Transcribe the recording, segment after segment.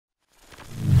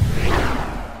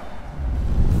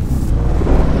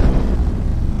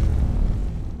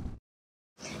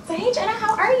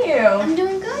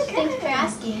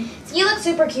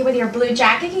super cute with your blue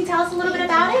jacket. Can you tell us a little bit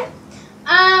about it?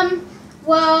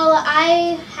 Well,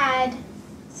 I had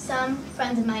some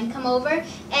friends of mine come over,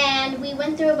 and we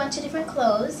went through a bunch of different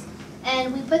clothes,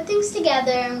 and we put things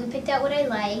together, and we picked out what I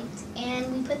liked,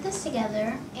 and we put this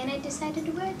together, and I decided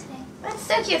to wear it today. That's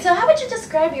so cute. So how would you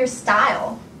describe your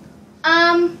style?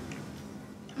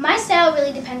 My style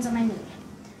really depends on my mood.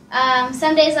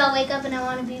 Some days I'll wake up and I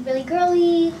want to be really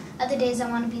girly. Other days I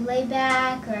want to be laid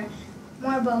back or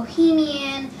more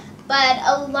bohemian. But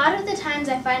a lot of the times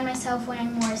I find myself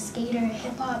wearing more skater,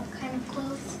 hip-hop kind of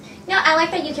clothes. You know, I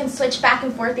like that you can switch back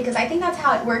and forth because I think that's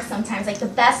how it works sometimes. Like the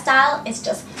best style is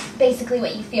just basically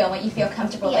what you feel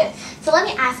comfortable with. So let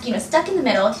me ask you, stuck in the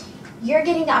middle, you're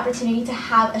getting the opportunity to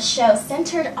have a show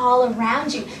centered all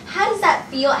around you. How does that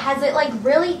feel? Has it like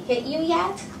really hit you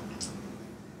yet?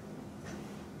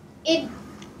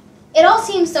 It all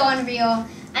seems so unreal.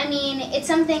 I mean, it's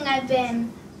something I've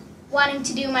been wanting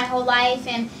to do my whole life,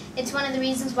 and it's one of the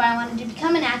reasons why I wanted to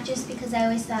become an actress, because I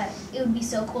always thought it would be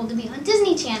so cool to be on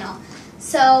Disney Channel.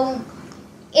 So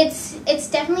it's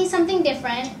definitely something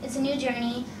different. It's a new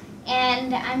journey,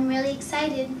 and I'm really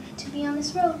excited to be on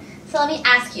this road. So let me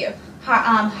ask you,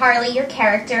 Harley, your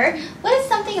character, what is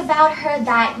something about her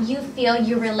that you feel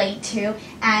you relate to?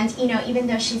 And, even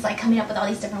though she's like coming up with all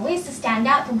these different ways to stand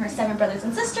out from her 7 brothers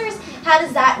and sisters, how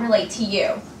does that relate to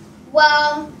you?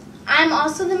 Well, I'm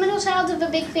also the middle child of a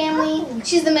big family.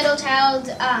 She's the middle child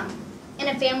in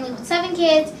a family with 7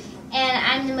 kids, and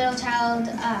I'm the middle child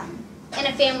in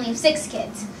a family of 6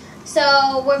 kids.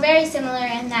 So we're very similar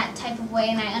in that type of way,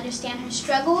 and I understand her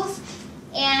struggles.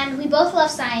 And we both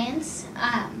love science.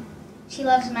 She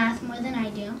loves math more than I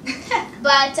do.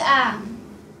 But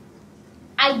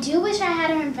I do wish I had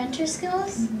her inventor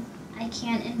skills. I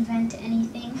can't invent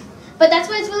anything. But that's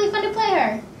why it's really fun to play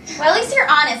her. Well, at least you're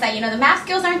honest that, the math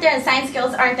skills aren't there, the science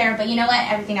skills aren't there, but you know what?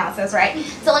 Everything else is, right?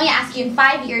 So let me ask you, in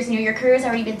 5 years, your career's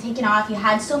already been taken off. You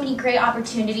had so many great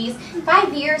opportunities.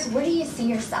 5 years, where do you see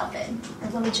yourself in? Or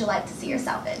what would you like to see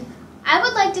yourself in? I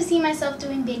would like to see myself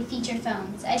doing big feature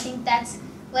films. I think that's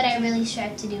what I really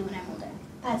strive to do when I'm older.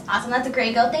 That's awesome. That's a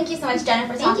great goal. Thank you so much, Jenna,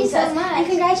 for talking to us. Thank you so much. And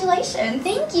congratulations.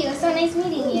 Thank you. So nice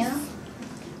meeting you.